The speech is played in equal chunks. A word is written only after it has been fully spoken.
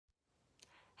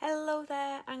Hello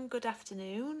there and good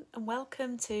afternoon and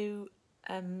welcome to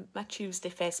my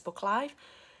Tuesday Facebook Live.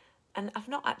 And I've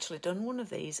not actually done one of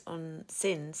these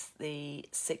since the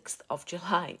 6th of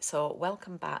July, so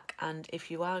welcome back. And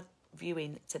if you are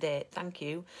viewing today, thank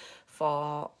you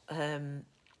for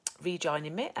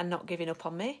rejoining me and not giving up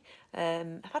on me.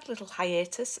 I've had a little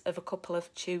hiatus of a couple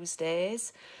of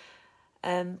Tuesdays,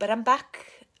 but I'm back.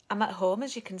 I'm at home,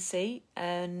 as you can see,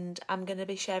 and I'm going to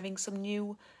be sharing some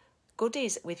new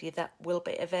goodies with you that will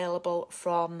be available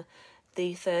from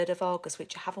the 3rd of August,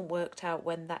 which I haven't worked out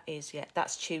when that is yet.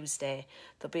 That's Tuesday.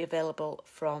 They'll be available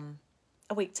from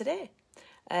a week today.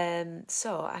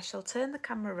 So I shall turn the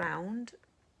camera around.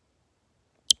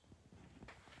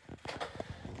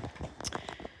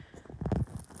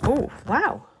 Oh,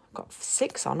 wow. Got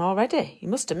 6 on already. You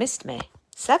must have missed me.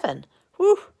 7.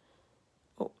 Woo.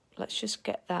 Oh, let's just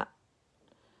get that.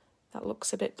 That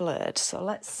looks a bit blurred. So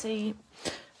let's see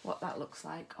what that looks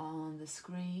like on the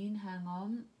screen. Hang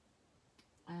on.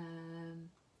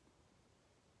 I'm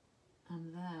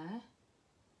there.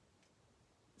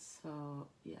 So,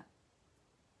 yeah.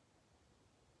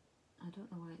 I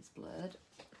don't know why it's blurred.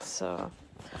 So,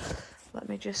 let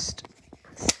me just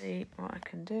see what I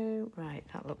can do. Right,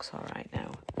 that looks all right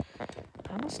now.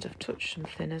 I must have touched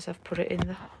something as I've put it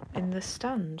in the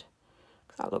stand.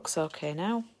 That looks okay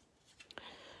now.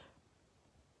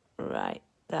 Right.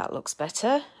 That looks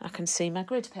better. I can see my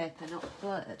grid paper, not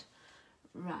blurred.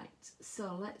 Right,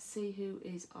 so let's see who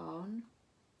is on.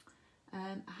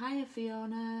 Hi,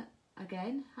 Fiona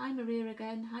again. Hi, Maria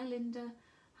again. Hi, Linda.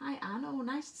 Hi, Anne. Oh,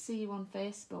 nice to see you on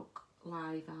Facebook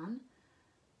Live,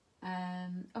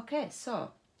 Anne. Okay,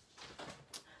 so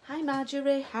hi,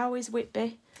 Marjorie. How is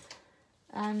Whitby?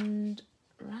 And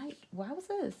right,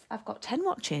 wowzers. I've got 10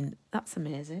 watching. That's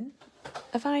amazing.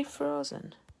 Have I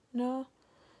frozen? No.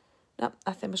 No,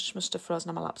 I think I must have frozen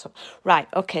on my laptop. Right,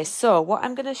 okay, so what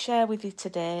I'm going to share with you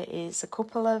today is a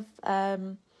couple of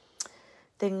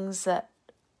things that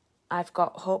I've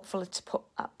got hopefully to put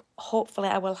up. Hopefully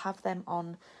I will have them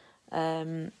on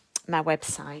my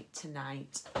website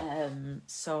tonight.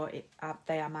 So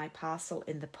they are my parcel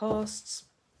in the posts.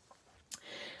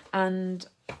 And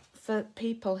for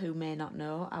people who may not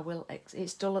know,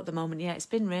 it's dull at the moment. Yeah, it's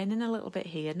been raining a little bit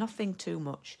here, nothing too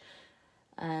much.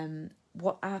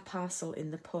 What are parcel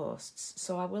in the posts.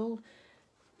 So I will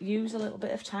use a little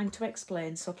bit of time to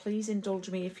explain, so please indulge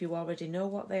me if you already know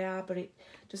what they are, but it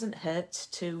doesn't hurt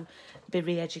to be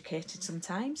re-educated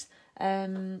sometimes.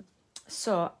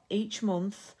 So each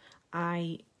month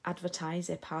I advertise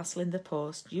a parcel in the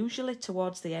post, usually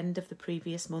towards the end of the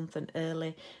previous month and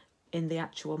early in the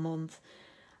actual month,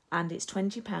 and it's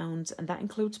 £20 and that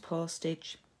includes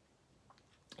postage.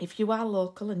 If you are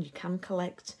local and you can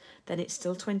collect, then it's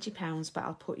still £20, but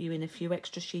I'll put you in a few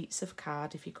extra sheets of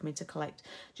card if you're coming to collect,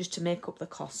 just to make up the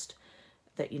cost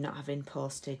that you're not having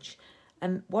postage.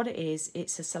 And what it is,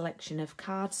 it's a selection of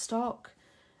cardstock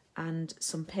and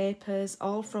some papers,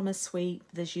 all from a suite.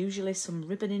 There's usually some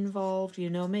ribbon involved,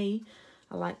 you know me,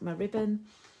 I like my ribbon,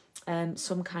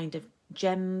 some kind of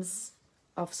gems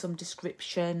of some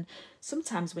description.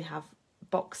 Sometimes we have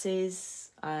boxes,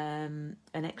 and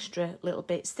extra little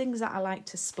bits, things that I like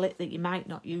to split that you might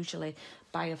not usually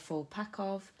buy a full pack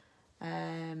of.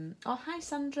 Oh, hi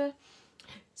Sandra.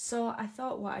 So I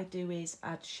thought what I'd do is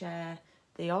I'd share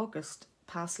the August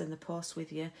parcel in the post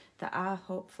with you that are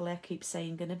hopefully, I keep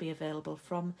saying, going to be available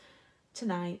from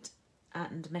tonight,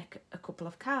 and make a couple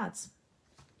of cards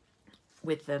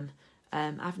with them.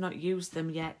 I've not used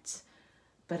them yet,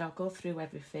 but I'll go through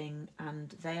everything, and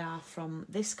they are from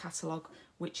this catalogue,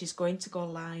 which is going to go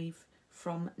live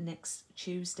from next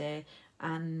Tuesday,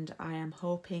 and I am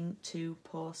hoping to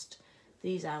post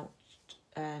these out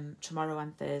tomorrow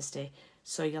and Thursday,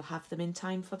 so you'll have them in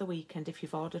time for the weekend. If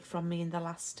you've ordered from me in the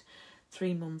last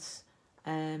 3 months,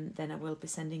 then I will be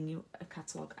sending you a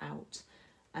catalogue out,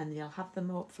 and you'll have them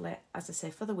hopefully, as I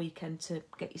say, for the weekend to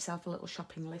get yourself a little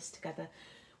shopping list together.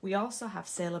 We also have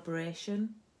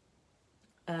Celebration.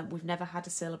 We've never had a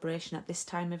celebration at this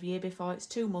time of year before. It's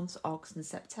 2 months, August and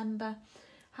September.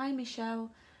 Hi, Michelle.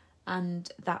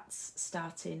 And that's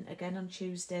starting again on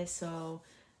Tuesday, so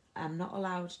I'm not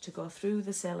allowed to go through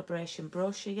the celebration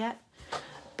brochure yet,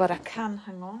 but I can.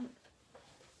 Hang on.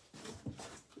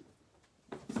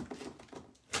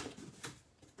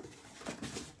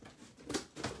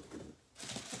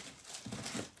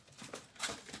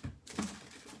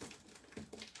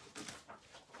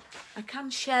 I can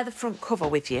share the front cover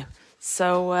with you.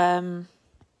 So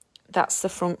that's the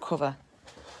front cover.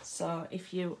 So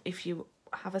if you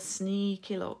have a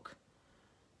sneaky look,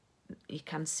 you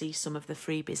can see some of the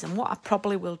freebies. And what I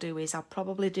probably will do is I'll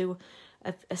probably do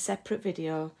a separate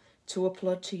video to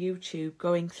upload to YouTube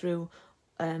going through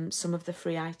some of the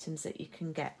free items that you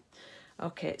can get.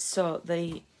 Okay, so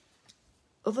the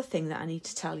other thing that I need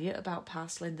to tell you about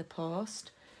Parcel in the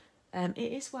Post, it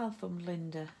is well thumbed,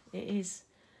 Linda. It is.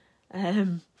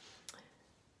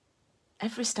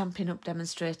 Every Stampin' Up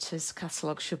demonstrator's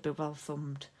catalogue should be well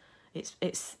thumbed.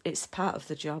 It's part of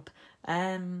the job.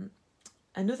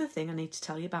 Another thing I need to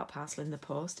tell you about Parcel in the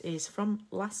Post is from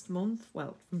last month,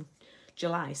 well, from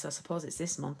July, so I suppose it's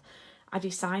this month, I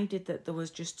decided that there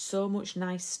was just so much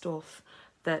nice stuff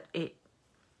that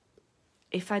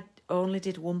if I only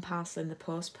did one parcel in the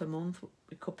post per month,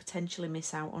 we could potentially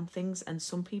miss out on things, and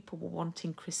some people were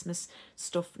wanting Christmas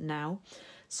stuff now.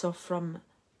 So from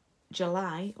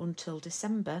July until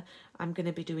December, I'm going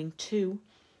to be doing 2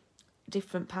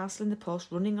 different parcel in the post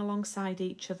running alongside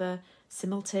each other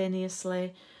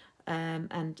simultaneously,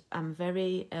 and I'm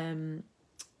very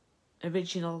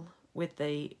original with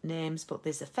the names, but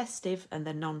there's a festive and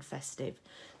the non-festive.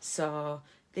 So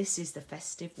this is the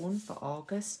festive one for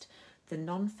August. The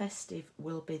non-festive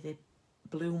will be the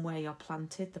Bloom Where You're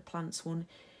Planted, the plants one.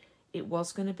 It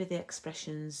was going to be the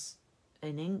expressions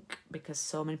in ink because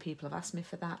so many people have asked me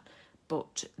for that,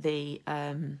 but the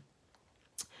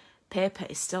paper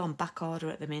is still on back order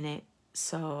at the minute,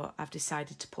 so I've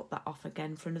decided to put that off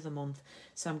again for another month.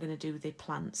 So I'm going to do the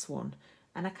plants one,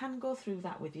 and I can go through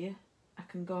that with you. I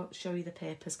can go show you the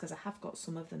papers because I have got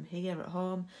some of them here at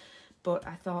home, but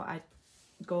I thought I'd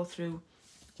go through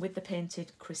with the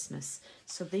painted Christmas.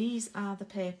 So these are the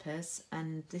papers,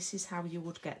 and this is how you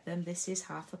would get them. This is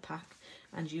half a pack,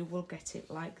 and you will get it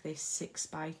like this, 6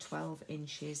 by 12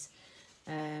 inches.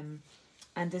 And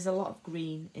there's a lot of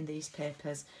green in these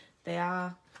papers. They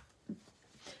are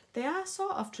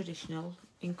sort of traditional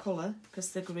in colour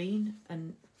because they're green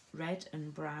and red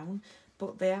and brown,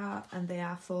 but they are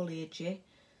foliagey,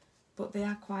 but they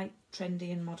are quite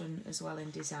trendy and modern as well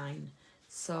in design.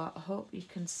 So I hope you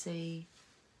can see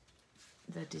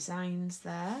the designs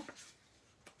there.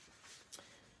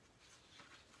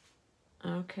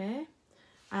 Okay,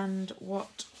 and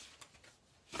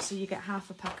so you get half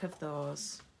a pack of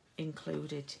those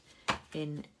included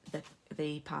in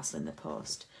the parcel in the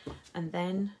post. And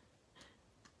then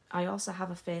I also have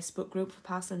a Facebook group for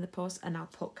Parcel in the Post, and I'll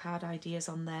put card ideas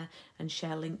on there and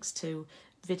share links to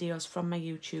videos from my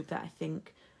YouTube that I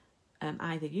think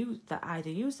either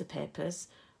use the papers,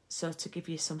 so to give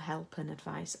you some help and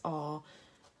advice, or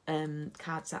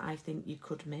cards that I think you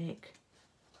could make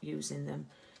using them.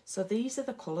 So these are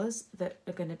the colours that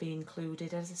are going to be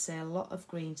included. As I say, a lot of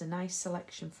greens, a nice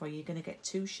selection for you. You're going to get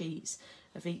 2 sheets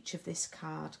of each of this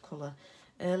card colour.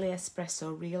 Early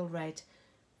Espresso, Real Red.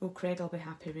 Oh, Craig will be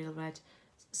happy, Real Red.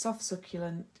 Soft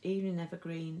Succulent, Evening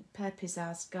Evergreen, Pear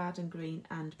Pizzazz, Garden Green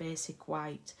and Basic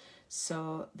White.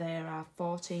 So there are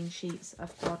 14 sheets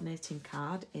of coordinating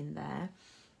card in there.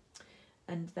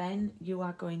 And then you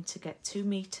are going to get 2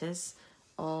 meters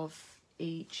of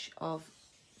each of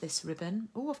this ribbon.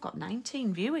 Oh, I've got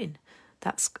 19 viewing.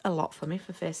 That's a lot for me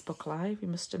for Facebook Live. You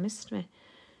must have missed me.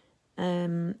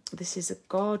 This is a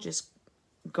gorgeous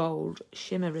gold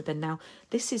shimmer ribbon. Now,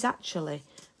 this is actually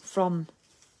from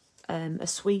a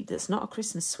suite that's not a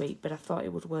Christmas suite, but I thought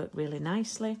it would work really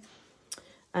nicely.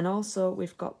 And also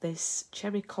we've got this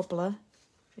cherry cobbler.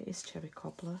 It is cherry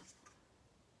cobbler,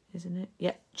 isn't it?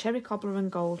 Yep, cherry cobbler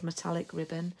and gold metallic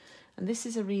ribbon. And this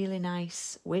is a really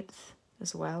nice width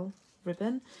as well,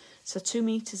 ribbon. So 2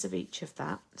 meters of each of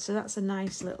that. So that's a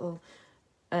nice little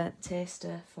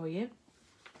taster for you.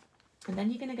 And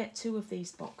then you're going to get 2 of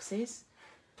these boxes.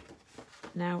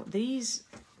 Now these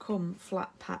come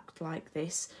flat packed like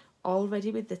this,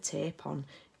 already with the tape on.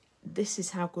 This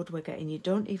is how good we're getting. You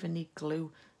don't even need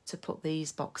glue to put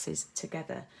these boxes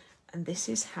together. And this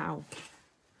is how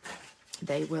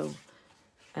they will,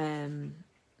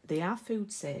 they are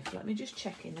food safe. Let me just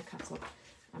check in the catalogue.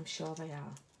 I'm sure they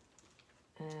are.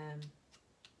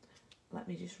 Let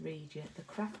me just read you. The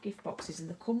craft gift boxes, and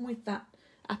they come with that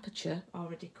aperture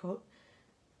already cut.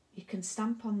 You can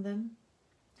stamp on them.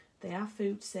 They are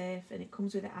food safe, and it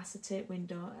comes with an acetate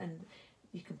window, and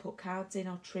you can put cards in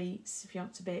or treats. If you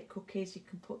want to bake cookies, you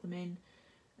can put them in.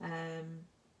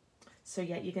 So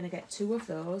yeah, you're going to get 2 of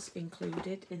those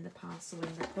included in the parcel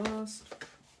in the post.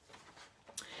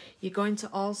 You're going to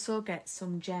also get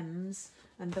some gems,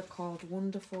 and they're called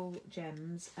Wonderful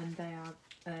Gems, and they are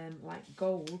like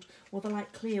gold. Well, they're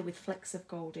like clear with flecks of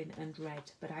gold in and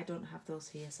red, but I don't have those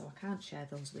here, so I can't share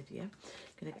those with you.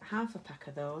 Going to get half a pack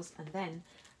of those, and then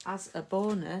as a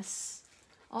bonus,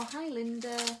 oh hi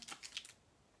Linda,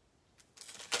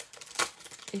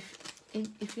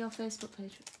 if your Facebook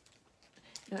page,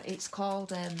 No, it's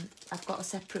called, I've got a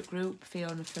separate group,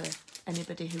 Fiona, for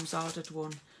anybody who's ordered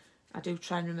one. I do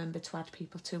try and remember to add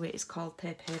people to it. It's called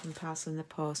Paper Haven Parcel in the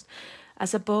Post.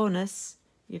 As a bonus,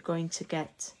 you're going to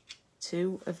get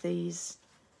 2 of these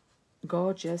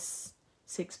gorgeous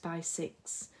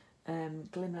 6x6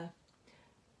 glimmer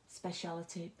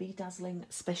speciality, bedazzling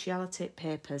speciality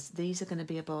papers. These are going to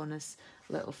be a bonus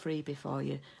little freebie for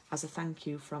you as a thank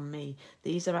you from me.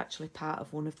 These are actually part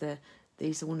of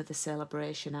these are one of the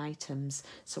celebration items.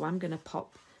 So I'm going to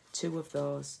pop 2 of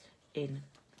those in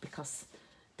because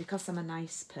I'm a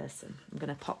nice person. I'm going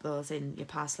to pop those in your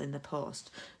parcel in the post.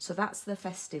 So that's the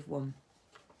festive one.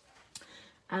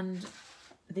 And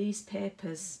these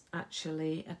papers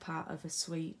actually are part of a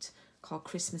suite called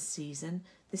Christmas Season.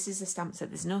 This is a stamp set.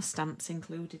 There's no stamps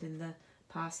included in the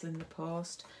parcel in the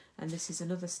post. And this is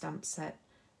another stamp set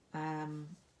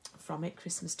from it,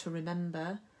 Christmas to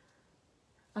Remember.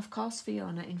 Of course,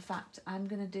 Fiona, in fact, I'm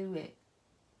going to do it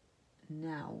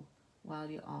now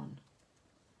while you're on.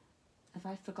 Have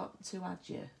I forgotten to add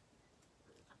you?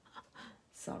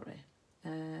 Sorry.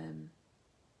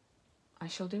 I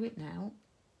shall do it now.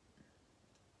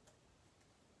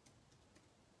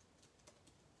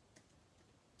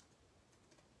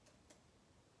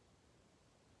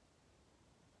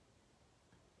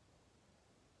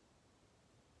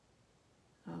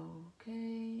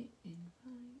 Okay,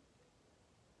 invite.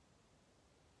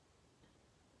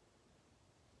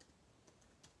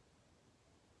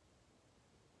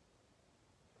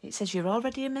 It says you're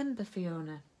already a member,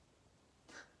 Fiona.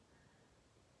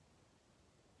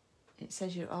 It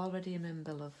says you're already a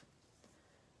member, love.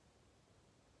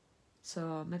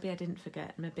 So maybe I didn't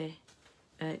forget. Maybe.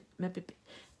 I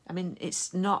mean,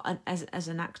 it's not as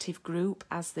an active group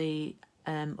as the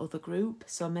other group,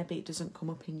 so maybe it doesn't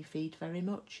come up in your feed very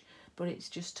much. But it's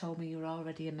just told me you're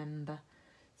already a member.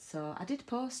 So I did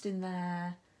post in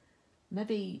there.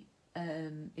 Maybe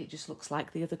it just looks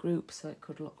like the other group, so it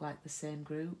could look like the same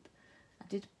group.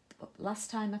 Last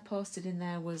time I posted in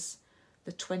there was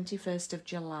the 21st of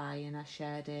July, and I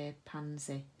shared a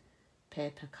pansy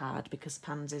paper card because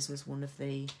pansies was one of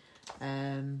the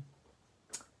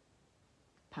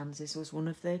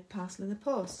parcel in the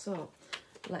post. So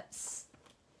I'll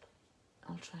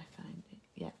try and find it.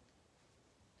 Yeah.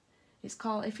 It's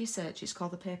called, if you search, it's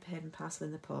called the Paper Haven Parcel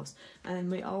in the Post. And then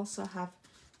we also have,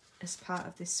 as part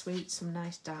of this suite, some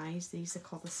nice dies. These are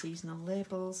called the seasonal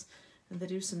labels, and they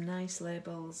do some nice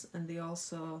labels, and they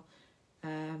also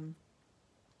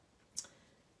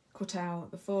cut out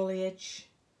the foliage,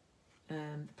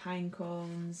 the pine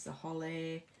cones, the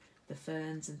holly, the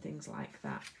ferns and things like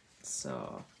that.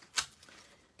 So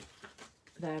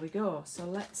there we go. So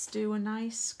let's do a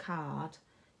nice card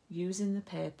using the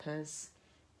papers,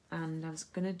 and I was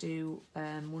going to do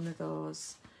one of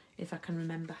those, if I can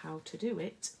remember how to do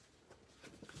it,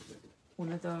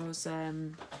 one of those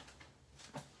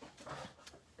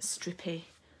strippy,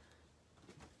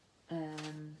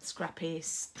 scrappy,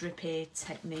 strippy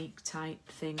technique type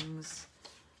things.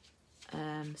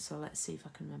 So let's see if I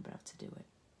can remember how to do it.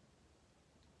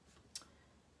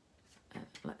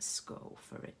 Let's go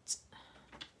for it.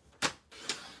 9.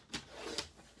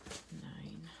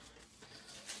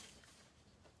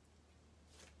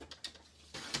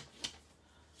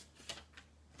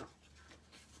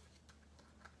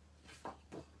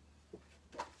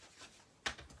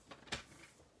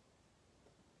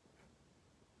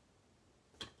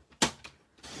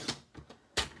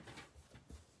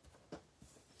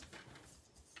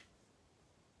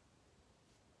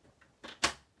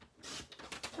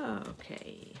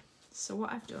 Okay, so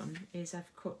what I've done is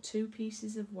I've cut 2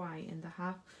 pieces of white, and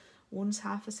one's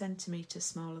half a centimetre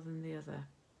smaller than the other.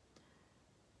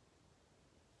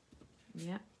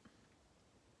 Yep.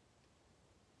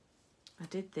 I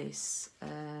did this,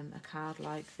 a card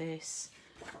like this,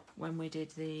 when we did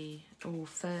the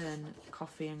fern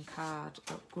coffee and card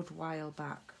a good while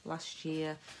back, last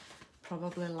year,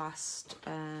 probably last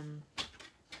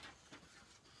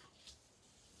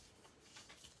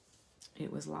it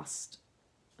was last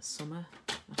summer,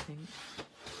 I think.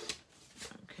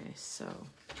 Okay, so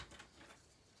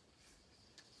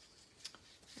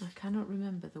I cannot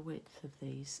remember the width of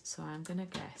these, so I'm going to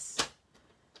guess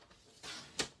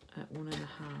at 1.5.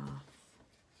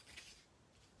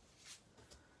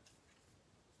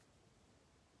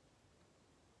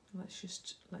 Let's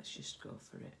just go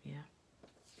for it, yeah.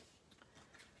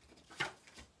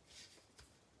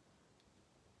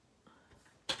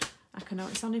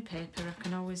 It's only paper, I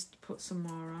can always put some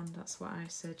more on, that's what I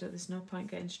said. There's no point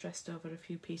getting stressed over a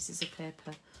few pieces of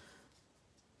paper.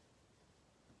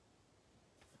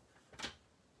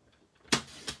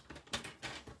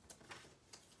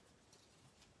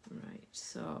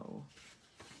 So,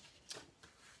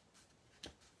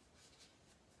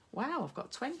 wow, I've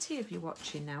got 20 of you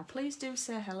watching now. Please do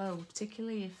say hello,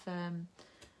 particularly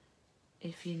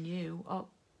if you're new. Oh,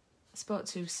 I spoke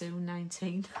too soon,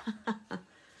 19.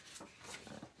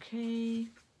 Okay.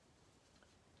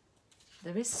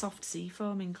 There is soft sea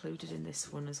foam included in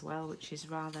this one as well, which is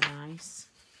rather nice.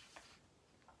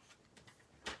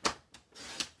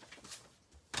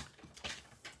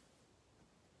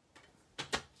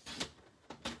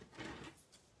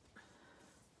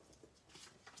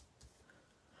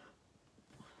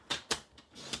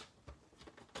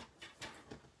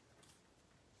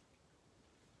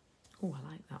 Oh,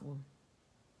 I like that one.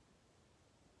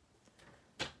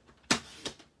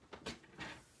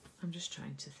 I'm just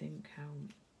trying to think how,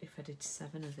 if I did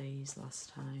 7 of these last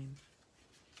time.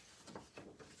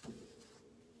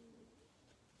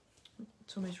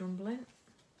 Tummy's rumbling.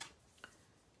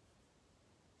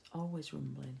 Always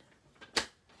rumbling.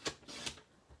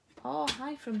 Oh,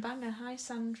 hi from Bangor. Hi,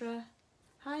 Sandra.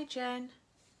 Hi, Jen.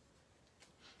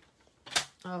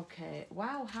 Okay.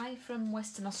 Wow, hi from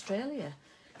Western Australia.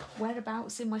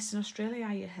 Whereabouts in Western Australia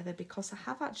are you, Heather? Because I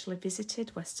have actually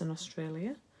visited Western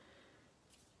Australia.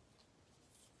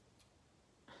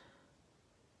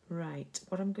 Right,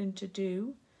 what I'm going to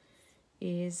do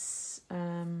is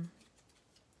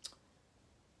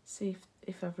see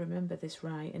if I remember this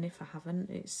right, and if I haven't,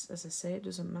 it's, as I say, it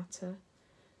doesn't matter.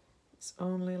 It's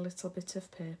only a little bit of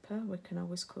paper. We can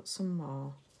always cut some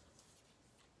more.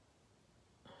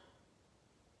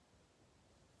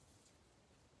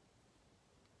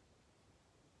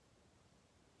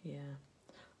 Yeah.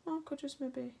 Oh, I could just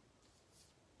maybe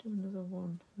do another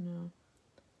one. No.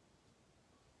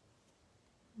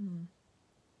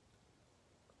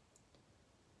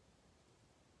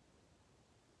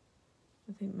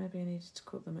 I think maybe I needed to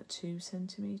cut them at 2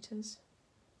 centimetres.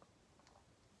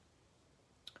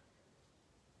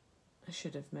 I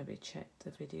should have maybe checked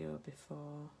the video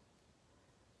before.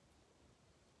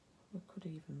 We could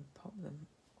even pop them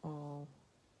all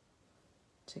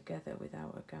together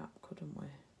without a gap, couldn't we?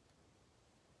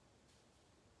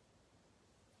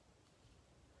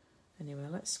 Anyway,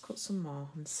 let's cut some more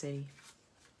and see.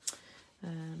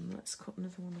 Let's cut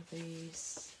another one of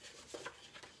these.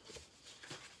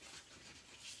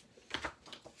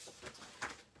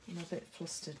 I'm a bit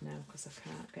flustered now because I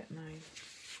can't get my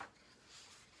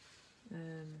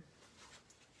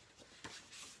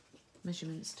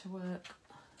measurements to work.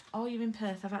 Oh, you're in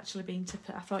Perth. I've actually been to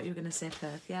Perth. I thought you were going to say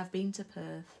Perth. Yeah, I've been to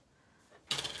Perth.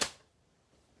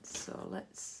 So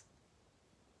let's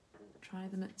try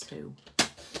them at 2.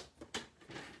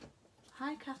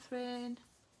 Hi, Catherine.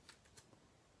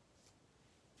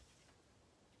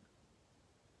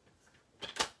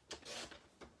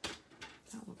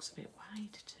 That looks a bit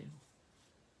wide too.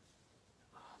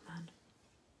 Oh, man.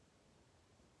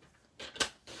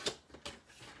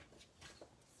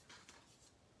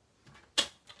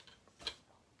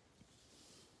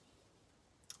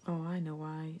 Oh, I know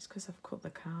why. It's because I've cut the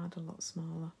card a lot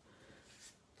smaller.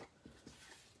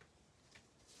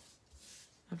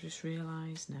 I've just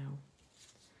realised now.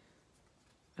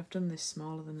 I've done this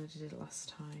smaller than I did it last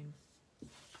time.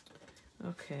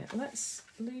 Okay, let's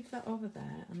leave that over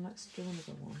there and let's do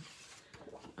another one.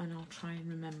 And I'll try and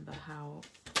remember how.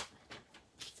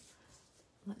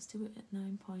 Let's do it at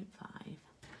 9.5.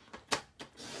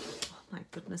 Oh my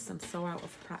goodness, I'm so out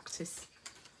of practice.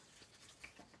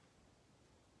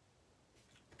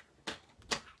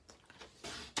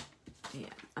 Yeah,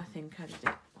 I think I did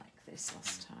it like this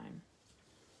last time.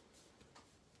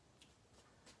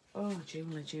 Oh,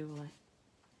 Julie, Julie.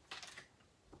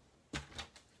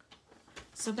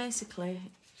 So basically,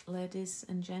 ladies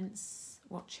and gents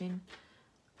watching,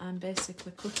 I'm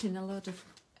basically cutting a load of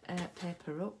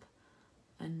paper up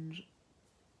and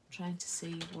trying to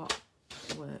see what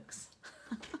works.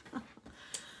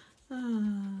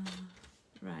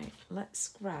 Right, let's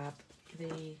grab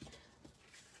the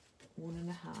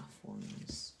 1.5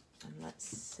 ones and let's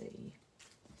see.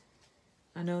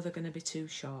 I know they're going to be too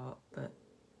short, but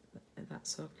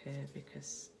that's okay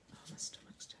because my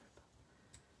stomach's terrible.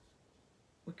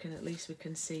 At least we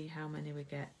can see how many we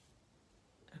get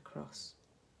across,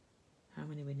 how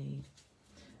many we need,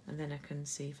 and then I can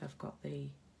see if I've got the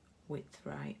width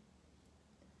right.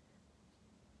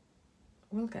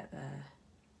 We'll get there.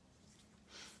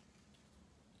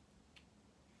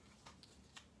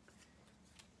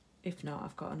 If not,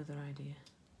 I've got another idea.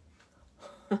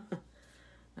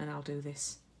 And I'll do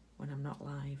this when I'm not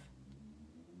live.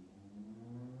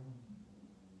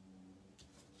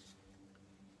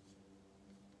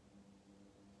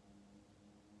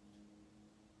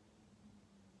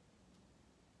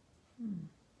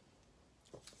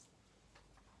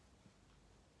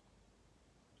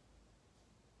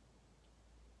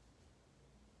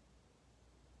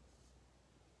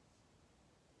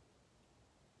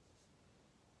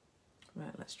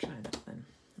 Right, let's try that then.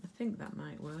 I think that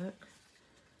might work.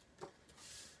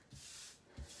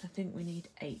 I think we need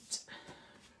 8.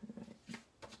 Right.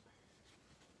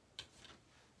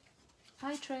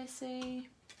 Hi Tracy,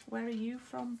 where are you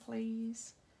from,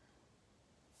 please?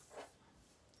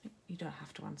 You don't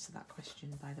have to answer that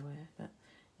question, by the way, but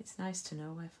it's nice to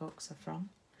know where folks are from.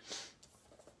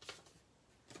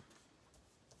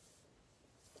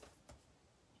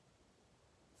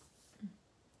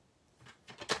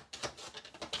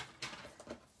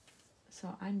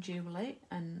 So I'm Julie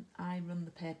and I run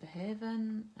the Paper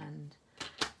Haven, and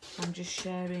I'm just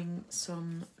sharing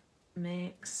some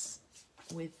makes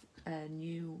with a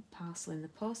new parcel in the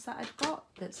post that I've got.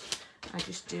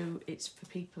 It's for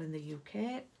people in the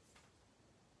UK.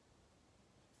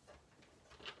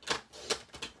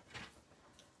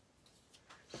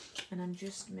 And I'm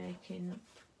just making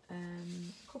a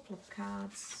couple of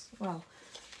cards. Well,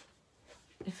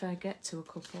 if I get to a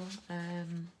couple,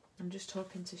 I'm just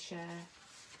hoping to share a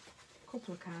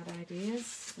couple of card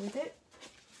ideas with it.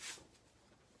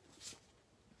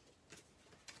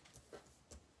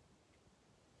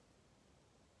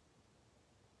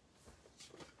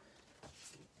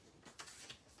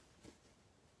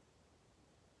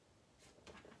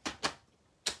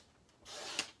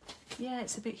 Yeah,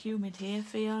 it's a bit humid here,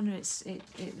 Fiona.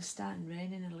 It was starting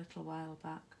raining a little while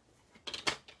back.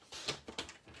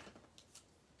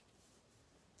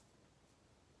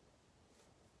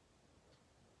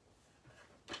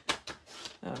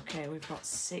 Okay, we've got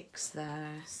 6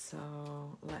 there,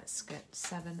 so let's get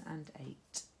 7 and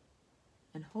 8.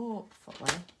 And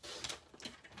hopefully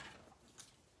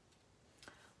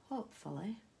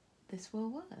this will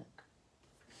work.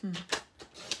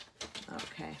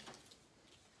 Okay.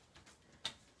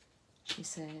 She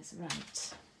says,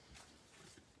 right.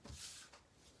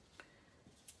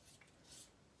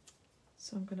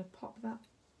 So I'm going to pop that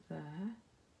there.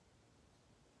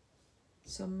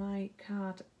 So my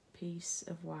card piece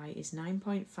of white is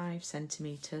 9.5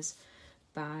 centimetres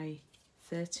by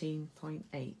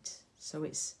 13.8. So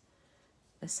it's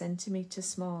a centimetre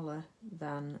smaller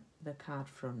than the card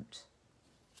front.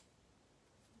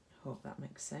 Hope that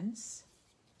makes sense.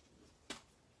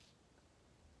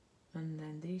 And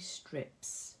then these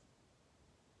strips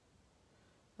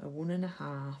are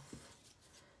 1.5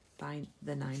 by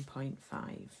the 9.5.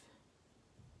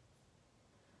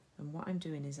 And what I'm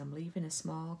doing is I'm leaving a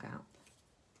small gap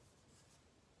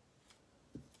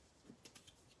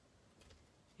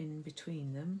in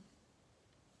between them.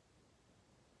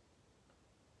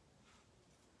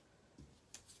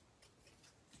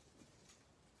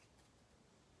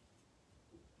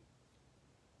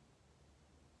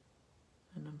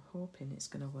 And I'm hoping it's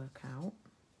going to work out.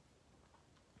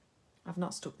 I've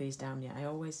not stuck these down yet. I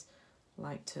always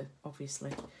like to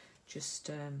obviously just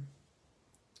oh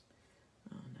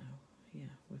no, yeah,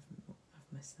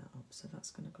 I've messed that up, so that's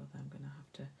going to go there. I'm going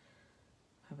to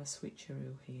have a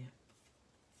switcheroo here.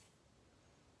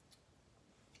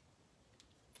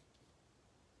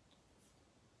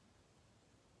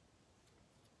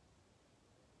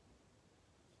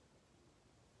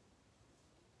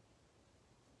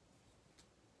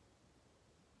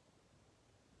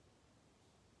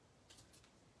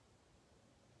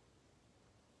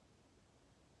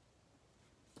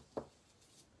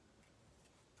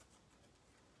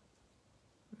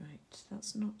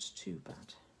 That's not too bad.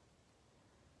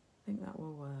 I think that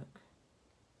will work.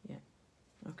 Yeah,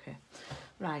 okay.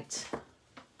 Right.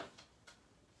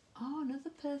 Oh,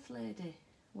 another Perth lady.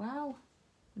 Wow,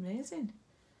 amazing.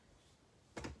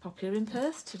 Popular in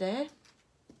Perth today.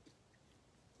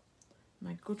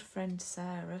 My good friend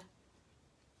Sarah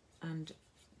and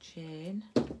Jane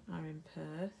are in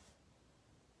Perth.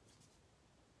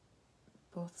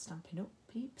 Both Stampin' Up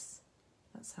peeps.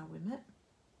 That's how we met.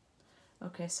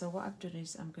 Okay, so what I've done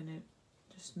is I'm going to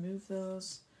just move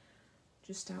those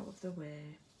just out of the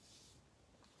way.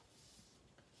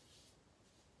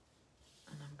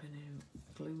 And I'm going to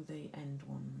glue the end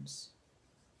ones.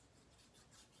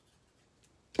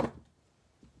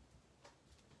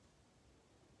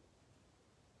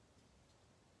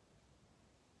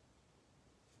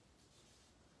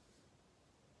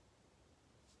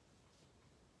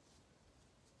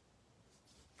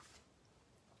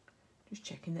 Just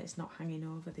checking that it's not hanging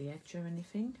over the edge or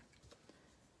anything.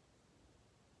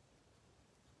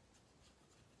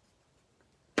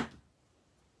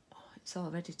 Oh, it's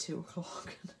already 2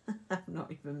 o'clock and I've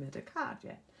not even made a card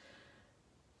yet.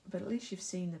 But at least you've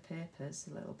seen the papers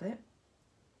a little bit.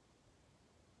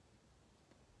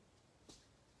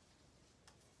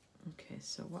 Okay,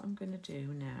 so what I'm going to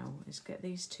do now is get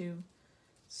these 2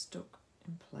 stuck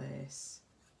in place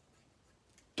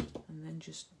and then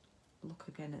just look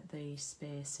again at the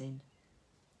spacing.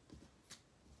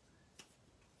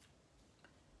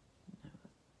 Now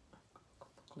I've got a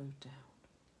couple glued down.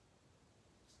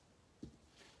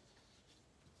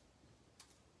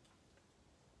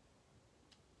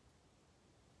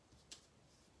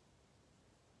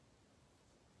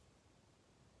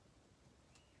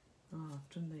 Oh, I've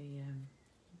done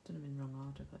them in wrong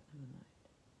order, but never mind.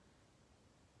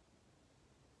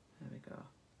 There we go.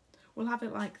 We'll have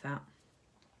it like that.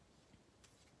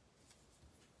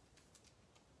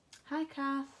 Hi,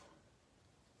 Kath.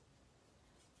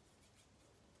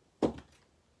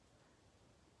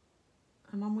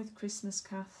 I'm on with Christmas,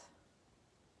 Kath.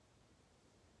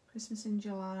 Christmas in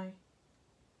July.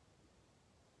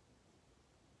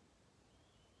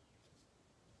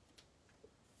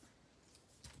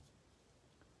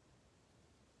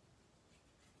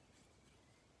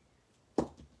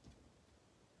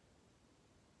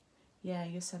 Yeah,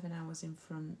 you're 7 hours in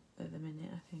front at the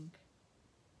minute, I think.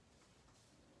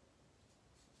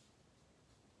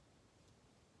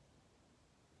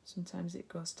 Sometimes it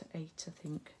goes to 8, I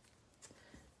think,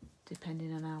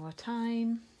 depending on our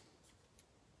time.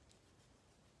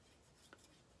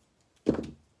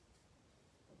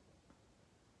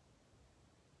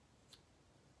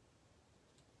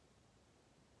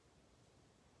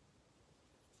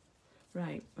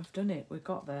 Right, I've done it. We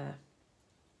got there.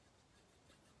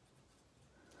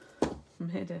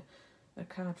 Made a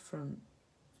card front.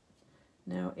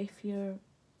 Now, if you're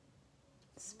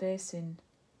spacing,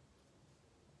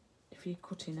 if you're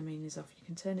cutting, I mean, is off, you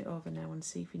can turn it over now and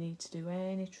see if you need to do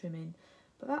any trimming.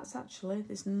 But that's actually,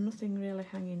 there's nothing really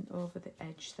hanging over the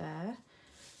edge there.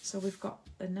 So we've got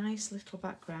a nice little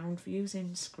background for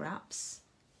using scraps.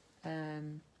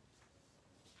 And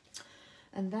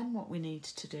then what we need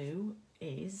to do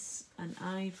is, and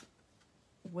I've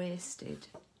wasted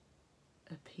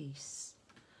a piece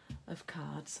of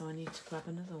card, so I need to grab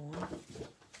another one.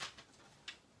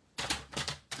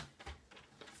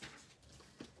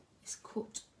 It's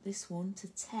cut this one to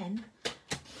 10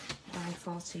 by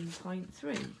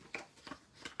 14.3.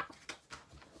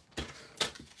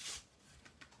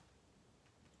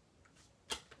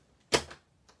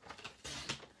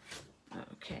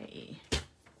 Okay,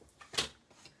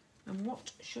 and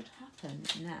what should happen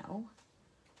now,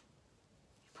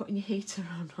 putting your heater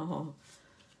on, or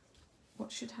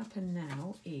what should happen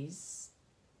now is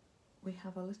we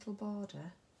have a little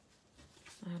border.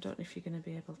 I don't know if you're going to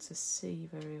be able to see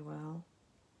very well.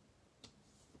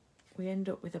 We end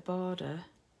up with a border,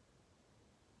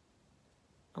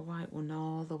 a white one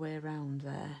all the way around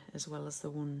there, as well as the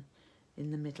one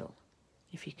in the middle,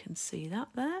 if you can see that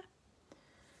there.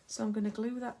 So I'm going to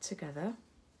glue that together.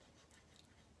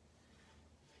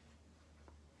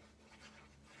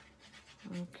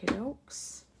 Okie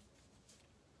dokes.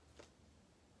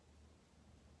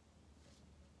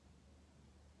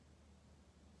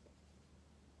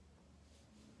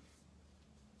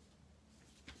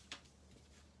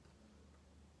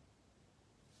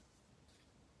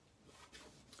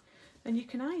 And you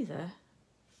can either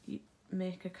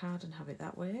make a card and have it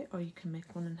that way, or you can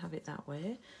make one and have it that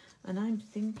way. And I'm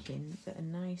thinking that a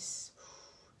nice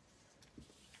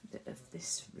bit of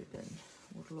this ribbon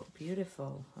would look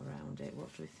beautiful around it.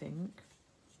 What do we think?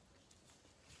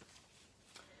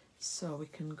 So we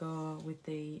can go with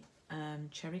the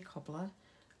cherry cobbler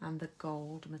and the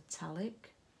gold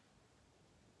metallic,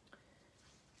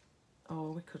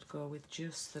 or we could go with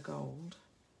just the gold.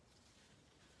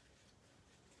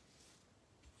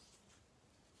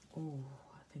 Oh,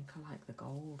 I think I like the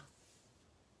gold.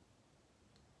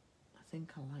 I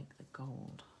think I like the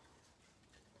gold.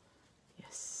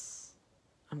 Yes,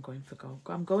 I'm going for gold.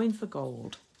 I'm going for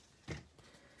gold. Do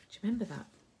you remember that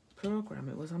programme?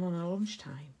 It was on a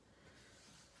lunchtime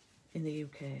in the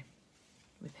UK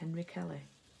with Henry Kelly.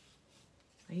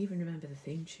 I even remember the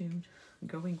theme tune,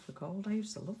 Going for Gold. I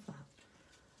used to love that.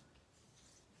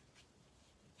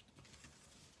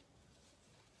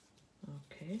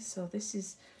 Okay, so this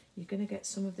is, you're going to get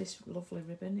some of this lovely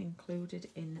ribbon included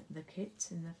in the kit,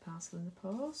 in the parcel in the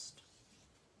post.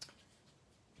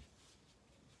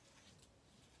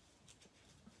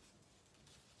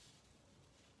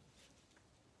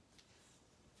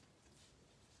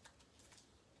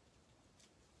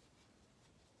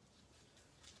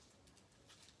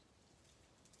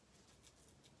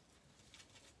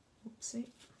 Oopsie.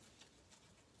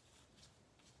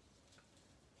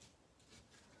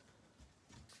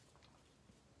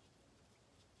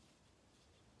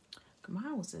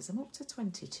 Wowzers, I'm up to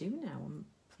 22 now. I'm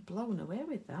blown away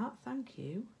with that, thank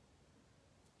you.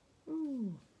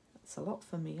 Ooh, that's a lot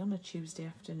for me on a Tuesday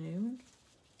afternoon.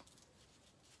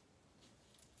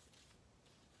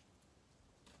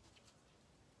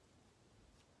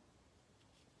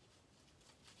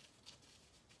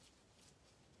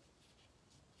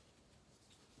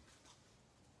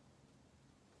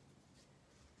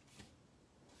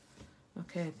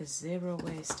 Okay, there's zero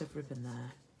waste of ribbon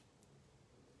there.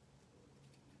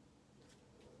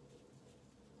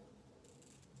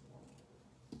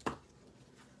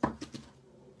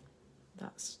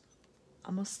 That's,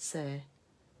 I must say,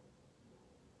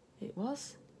 it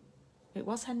was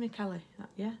Henry Kelly,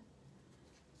 yeah.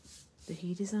 The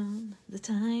heat is on, the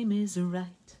time is right.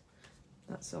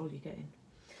 That's all you're getting.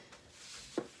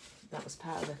 That was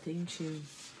part of the theme tune.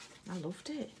 I loved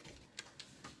it.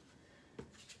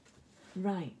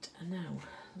 Right, and now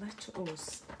let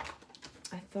us,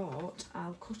 I thought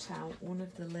I'll cut out one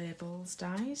of the labels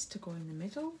dies to go in the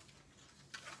middle.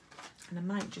 And I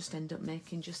might just end up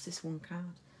making just this one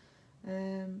card.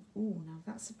 Oh, now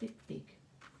that's a bit big.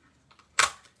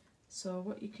 So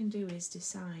what you can do is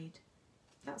decide,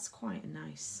 that's quite a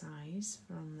nice size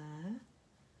from there.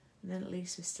 And then at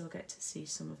least we still get to see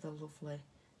some of the lovely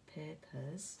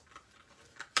papers.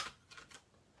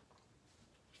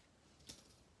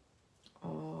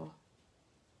 Or,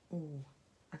 oh,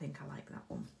 I think I like that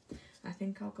one. I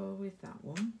think I'll go with that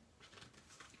one.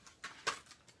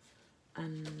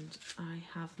 And I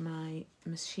have my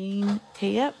machine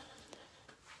here.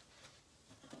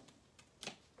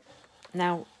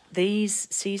 Now, these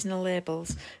seasonal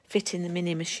labels fit in the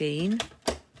mini machine.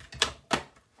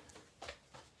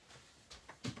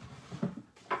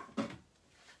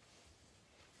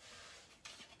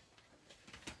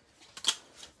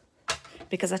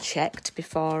 Because I checked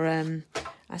before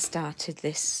I started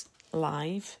this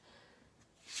live.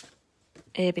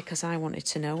 A, because I wanted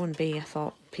to know, and B, I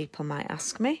thought people might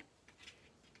ask me.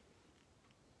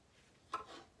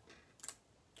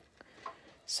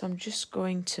 So I'm just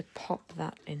going to pop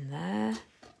that in there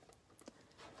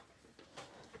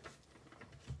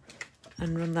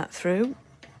and run that through.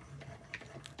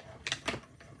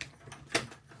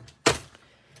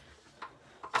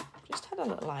 Just had a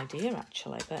little idea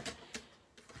actually, but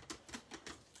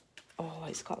oh,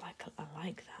 it's got like I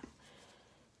like that.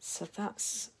 So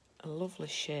that's a lovely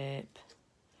shape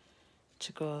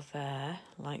to go there,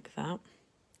 like that.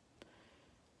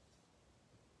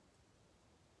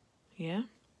 Yeah.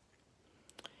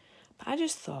 But I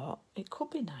just thought it could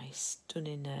be nice done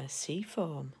in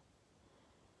seafoam,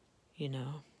 you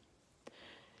know.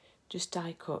 Just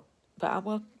die cut.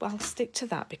 But I'll stick to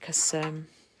that because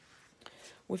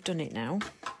we've done it now.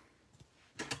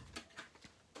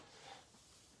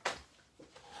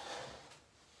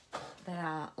 They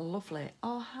are lovely.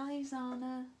 Oh, hi,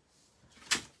 Zana.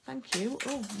 Thank you.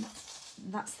 Oh,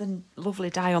 that's the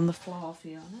lovely die on the floor,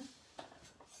 Fiona.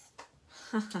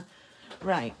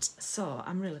 Right, so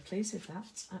I'm really pleased with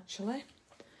that, actually.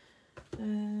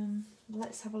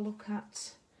 Let's have a look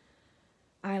at...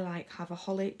 I like Have a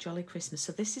Holly Jolly Christmas.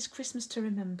 So this is Christmas to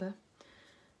Remember.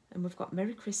 And we've got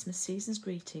Merry Christmas, Season's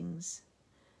Greetings.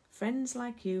 Friends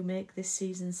like you make this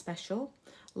season special.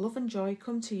 Love and joy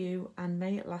come to you and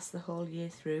may it last the whole year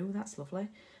through. That's lovely.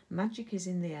 Magic is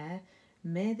in the air.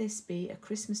 May this be a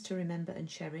Christmas to remember and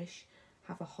cherish.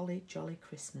 Have a holly jolly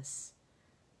Christmas.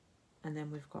 And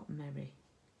then we've got Merry.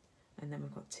 And then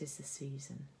we've got 'Tis the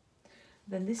Season.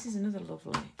 Then this is another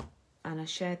lovely. And I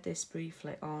shared this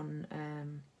briefly on...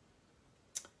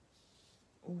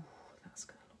 oh, that's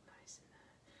going to look nice in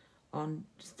there. On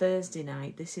Thursday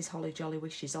night, this is Holly Jolly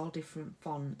Wishes, all different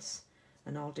fonts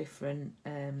and all different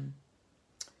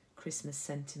Christmas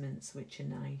sentiments, which are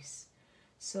nice.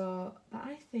 So, but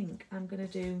I think I'm going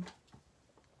to do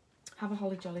Have a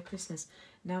Holly Jolly Christmas.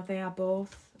 Now, they are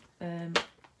both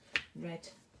red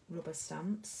rubber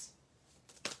stamps.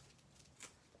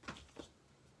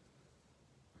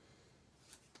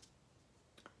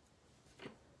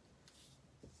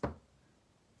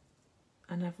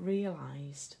 And I've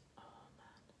realised, oh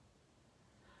man,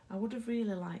 I would have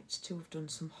really liked to have done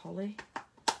some holly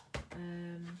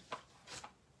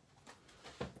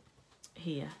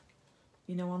here,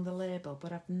 you know, on the label,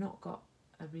 but I've not got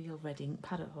a real red ink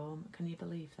pad at home. Can you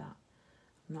believe that?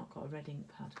 I've not got a red ink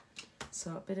pad.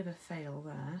 So a bit of a fail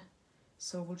there.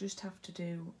 So we'll just have to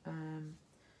do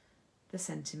the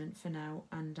sentiment for now,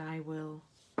 and I will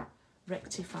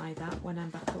rectify that when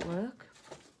I'm back at work.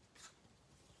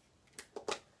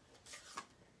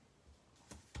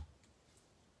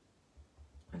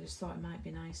 I just thought it might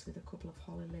be nice with a couple of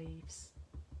holly leaves.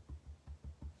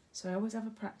 So I always have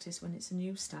a practice when it's a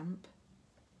new stamp.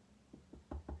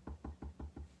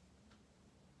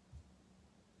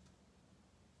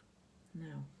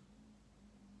 Now,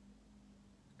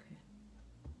 okay,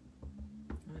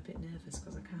 I'm a bit nervous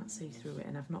because I can't see through it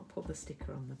and I've not put the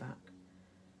sticker on the back.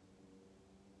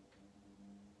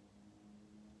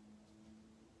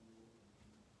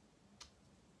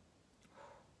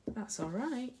 That's all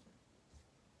right.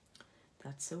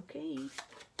 That's okay.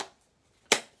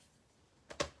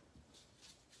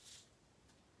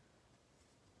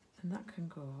 And that can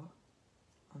go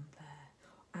on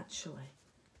there. Actually,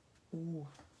 ooh,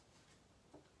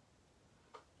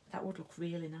 that would look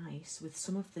really nice with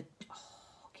some of the,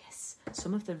 oh yes,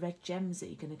 some of the red gems that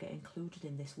you're going to get included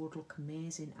in this would look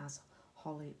amazing as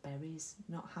holly berries,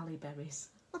 not halle berries,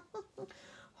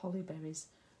 holly berries.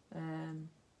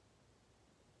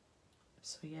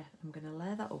 So yeah, I'm going to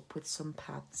layer that up with some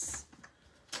pads.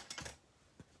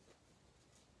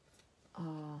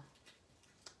 Oh,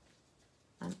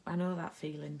 I know that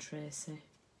feeling, Tracy.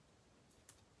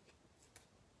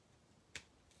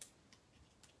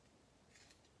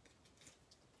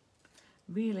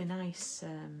 Really nice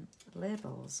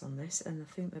labels on this, and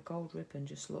I think the gold ribbon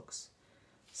just looks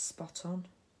spot on.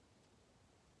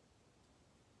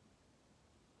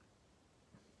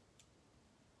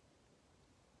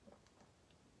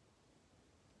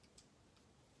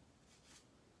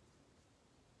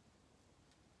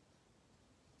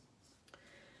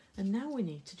 And now we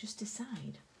need to just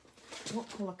decide what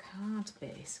colour card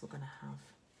base we're going to have.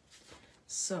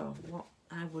 So what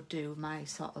I would do, my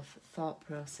sort of thought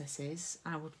process is,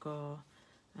 I would go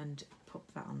and put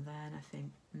that on there, and I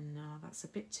think, no, that's a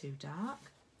bit too dark.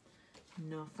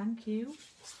 No, thank you.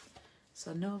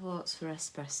 So no votes for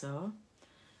espresso.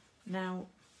 Now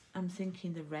I'm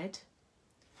thinking the red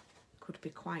could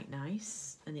be quite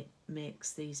nice, and it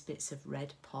makes these bits of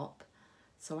red pop.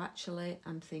 So actually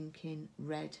I'm thinking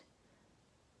red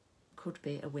could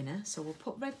be a winner. So we'll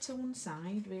put red to one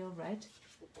side, real red.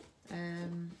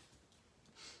 And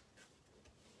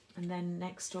then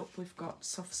next up we've got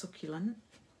soft succulent.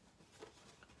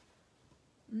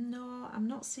 No, I'm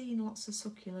not seeing lots of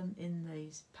succulent in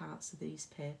these parts of these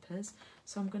papers,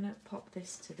 so I'm going to pop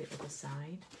this to the other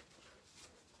side.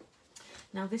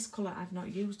 Now this colour I've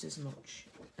not used as much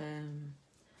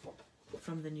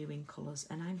from the new in colours,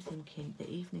 and I'm thinking the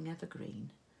Evening Evergreen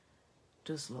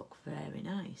does look very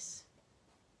nice.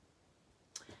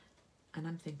 And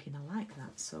I'm thinking I like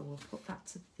that, so we'll put that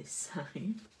to this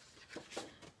side.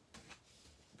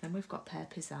 Then we've got Pear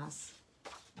Pizzazz.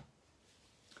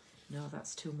 No,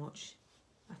 that's too much.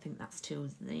 I think that's too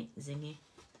zingy.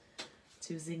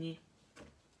 Too zingy.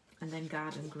 And then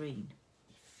Garden Green.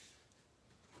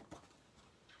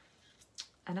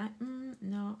 And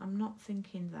no, I'm not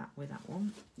thinking that with that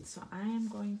one. So I am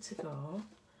going to go.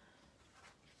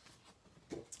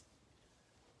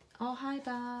 Oh, hi,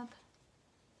 Barb.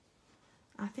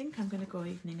 I think I'm going to go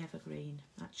Evening Evergreen,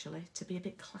 actually, to be a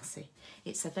bit classy.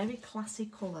 It's a very classy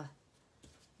colour,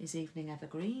 is Evening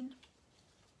Evergreen.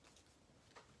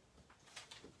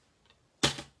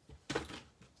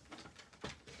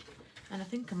 And I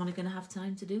think I'm only going to have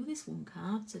time to do this one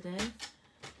card today.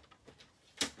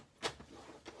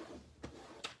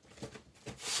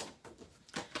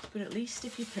 But at least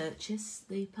if you purchase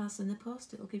the Parcel in the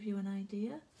Post, it'll give you an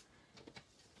idea.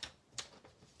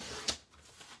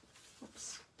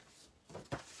 Oops.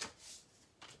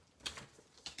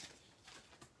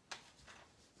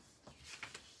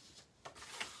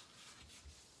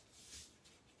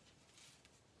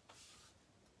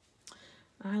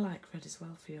 I like red as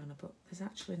well, Fiona, but there's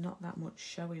actually not that much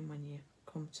showing when you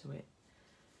come to it.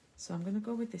 So I'm going to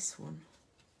go with this one.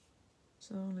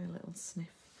 It's only a little sniff.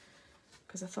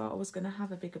 Because I thought I was going to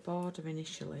have a bigger border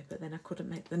initially, but then I couldn't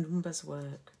make the numbers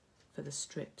work for the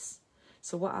strips.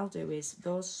 So what I'll do is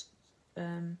those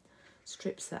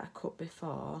strips that I cut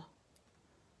before,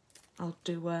 I'll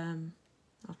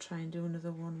try and do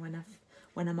another one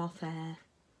when I'm off air.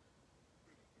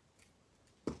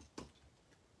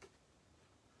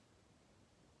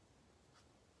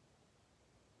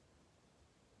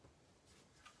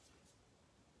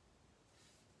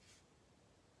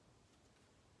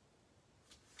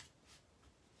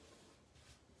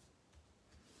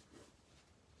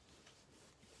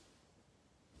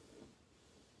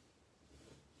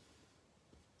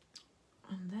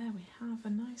 And there we have a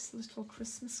nice little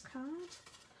Christmas card.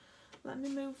 Let me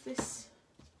move this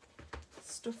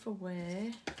stuff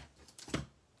away.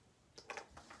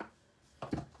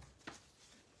 And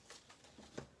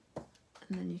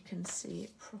then you can see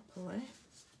it properly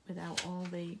without all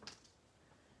the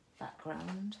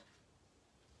background.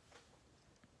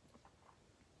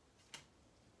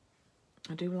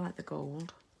 I do like the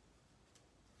gold.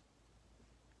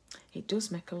 It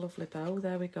does make a lovely bow.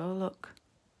 There we go, look.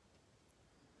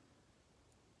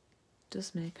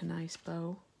 Does make a nice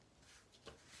bow.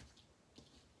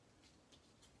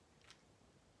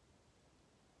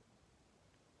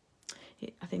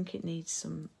 I think it needs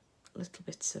some little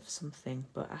bits of something,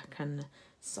 but I can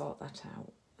sort that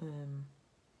out.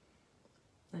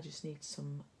 I just need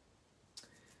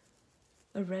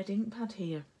a red ink pad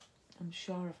here. I'm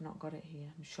sure I've not got it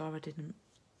here. I'm sure I didn't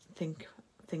think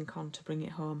think on to bring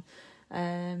it home.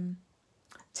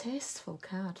 Tasteful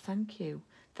card, thank you.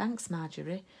 Thanks,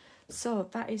 Marjorie. So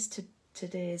that is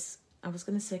today's, I was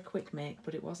going to say quick make,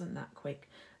 but it wasn't that quick.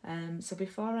 So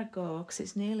before I go, because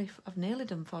I've nearly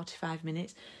done 45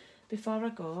 minutes. Before I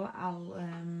go, I'll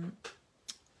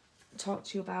talk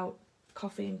to you about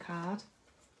coffee and card.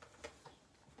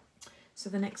 So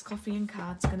the next coffee and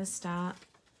card's going to start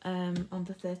on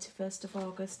the 31st of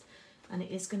August, and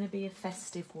it is going to be a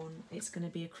festive one. It's going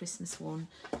to be a Christmas one,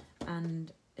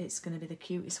 and it's going to be the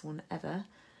cutest one ever.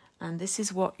 And this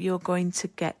is what you're going to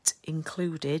get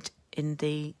included in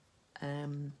the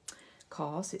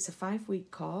course. It's a 5-week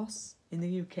course in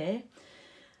the UK,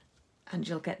 and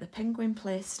you'll get the penguin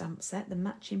place stamp set, the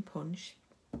matching punch,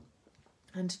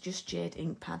 and just jade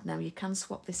ink pad. Now you can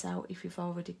swap this out if you've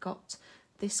already got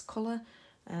this colour.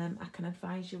 I can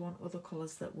advise you on other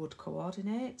colours that would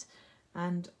coordinate.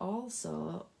 And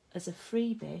also, as a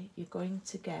freebie, you're going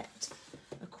to get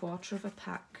a quarter of a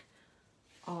pack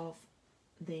of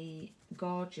the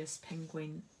gorgeous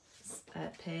penguin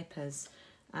papers,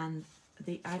 and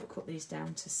I've cut these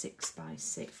down to 6 by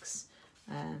 6,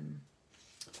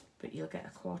 but you'll get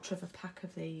a quarter of a pack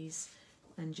of these,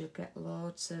 and you'll get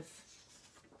loads of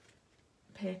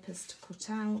papers to cut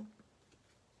out.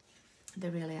 They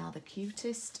really are the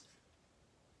cutest.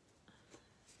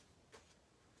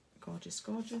 Gorgeous,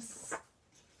 gorgeous.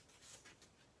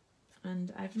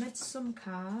 And I've made some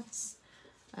cards,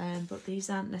 but these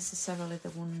aren't necessarily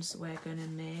the ones we're going to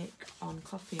make on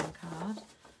coffee and card.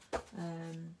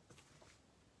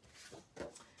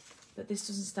 But this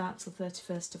doesn't start till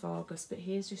 31st of August, but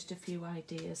here's just a few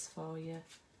ideas for you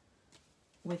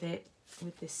with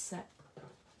this set.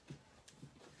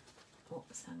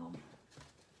 Oops, hang on.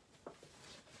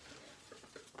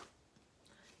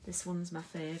 This one's my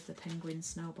fave, the penguin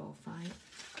snowball fight.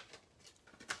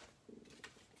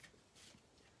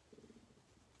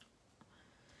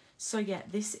 So yeah,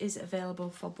 this is available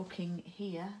for booking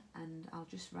here, and I'll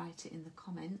just write it in the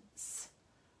comments.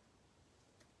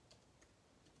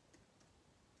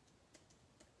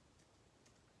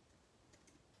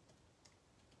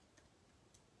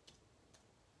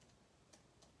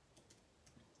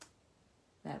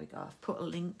 There we go, I've put a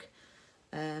link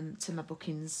to my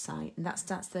bookings site, and that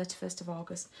starts 31st of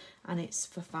August, and it's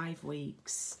for 5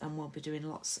 weeks, and we'll be doing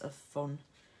lots of fun.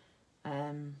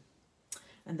 And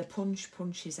the punch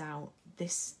punches out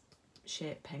this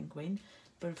shaped penguin,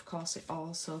 but of course it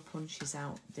also punches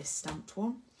out this stamped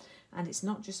one. And it's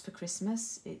not just for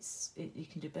Christmas, you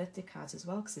can do birthday cards as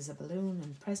well, because there's a balloon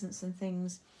and presents and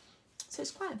things. So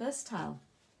it's quite versatile.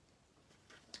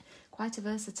 Quite a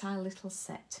versatile little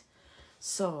set.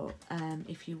 So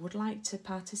if you would like to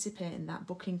participate in that,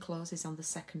 booking closes on the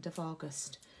 2nd of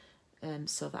August,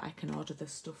 so that I can order the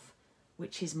stuff,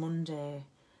 which is Monday,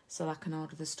 so I can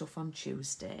order the stuff on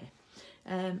Tuesday.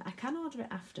 I can order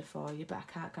it after for you, but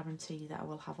I can't guarantee that I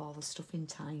will have all the stuff in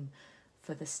time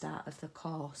for the start of the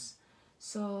course.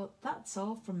 So that's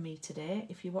all from me today.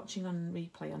 If you're watching on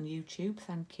replay on YouTube,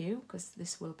 thank you, because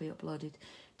this will be uploaded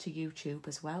to YouTube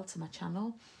as well, to my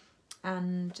channel.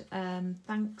 And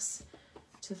thanks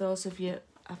to those of you.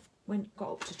 I've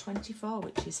got up to 24,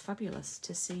 which is fabulous,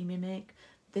 to see me make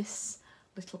this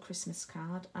little Christmas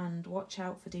card. And watch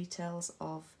out for details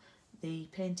of the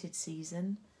painted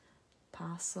season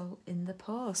parcel in the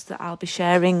post that I'll be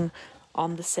sharing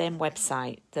on the same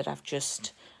website that I've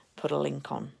just put a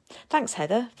link on. Thanks,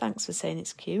 Heather. Thanks for saying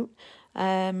it's cute.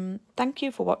 Thank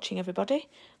you for watching, everybody.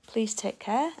 Please take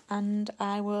care, and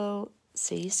I will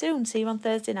see you soon. See you on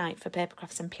Thursday night for Paper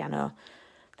Crafts and Piano.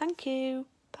 Thank you.